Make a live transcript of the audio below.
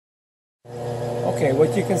Okay,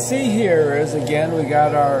 what you can see here is, again, we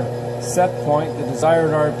got our set point, the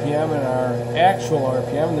desired RPM and our actual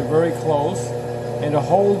RPM. They're very close, and to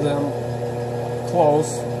hold them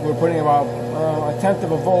close, we're putting about a tenth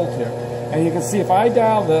of a volt here. And you can see if I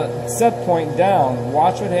dial the set point down,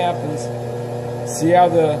 watch what happens. See how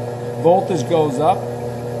the voltage goes up?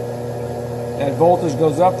 That voltage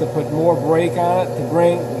goes up to put more brake on it, to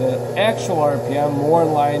bring the actual RPM more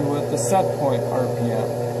in line with the set point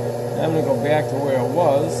RPM. And I'm going to go back to where it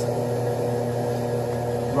was,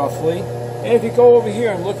 roughly. And if you go over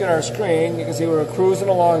here and look at our screen, you can see we're cruising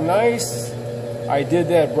along nice. I did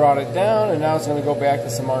that, brought it down, and now it's going to go back to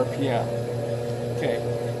some RPM. Okay.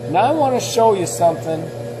 Now I want to show you something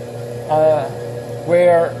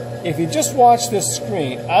where if you just watch this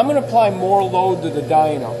screen, I'm going to apply more load to the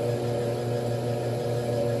dyno.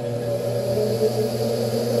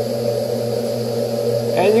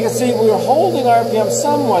 And you can see we were holding RPM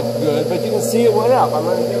somewhat good, but you can see it went up. I'm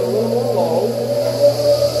going to give it a little more load.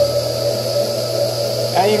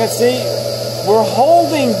 And you can see we're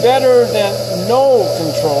holding better than no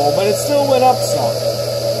control, but it still went up some.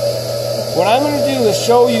 What I'm going to do is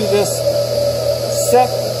show you this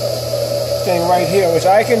set thing right here, which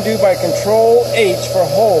I can do by Control H for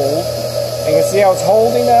hold. You can see how it's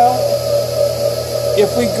holding now.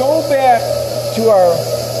 If we go back to our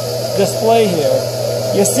display here,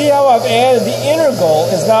 you see how I've added the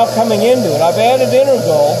integral is now coming into it. I've added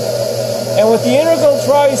integral, and what the integral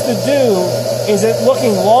tries to do is it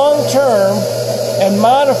looking long term and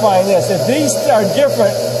modifying this. If these are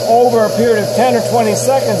different over a period of 10 or 20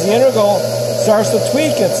 seconds, the integral starts to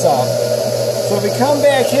tweak itself. So if we come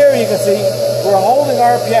back here, you can see we're holding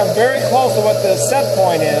RPM very close to what the set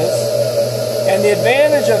point is. And the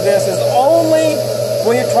advantage of this is only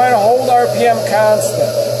when you're trying to hold RPM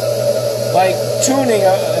constant. Like tuning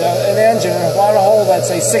an engine, and if I want to hold, let's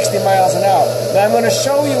say, 60 miles an hour. Now I'm going to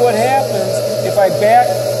show you what happens if I back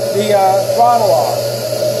the throttle off.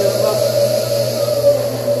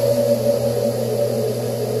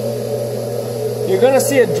 You're going to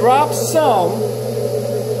see it drop some,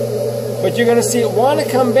 but you're going to see it want to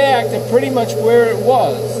come back to pretty much where it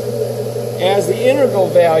was as the integral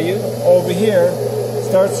value over here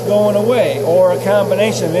starts going away, or a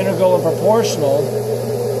combination of integral and proportional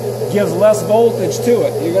gives less voltage to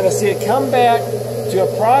it. You're going to see it come back to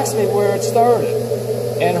approximately where it started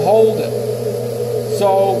and hold it.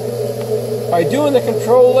 So by doing the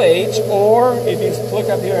Control H, or if you click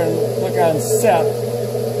up here and click on set,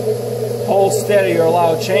 hold steady or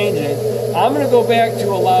allow changing, I'm going to go back to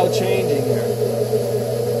allow changing here.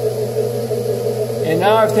 And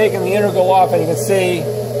now I've taken the integral off, and you can see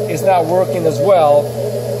it's not working as well.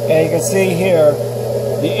 And you can see here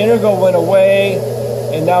the integral went away,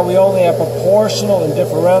 and now we only have proportional and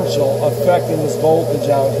differential affecting this voltage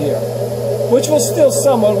out here, which will still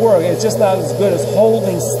somewhat work. It's just not as good as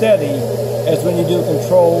holding steady as when you do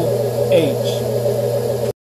Control H.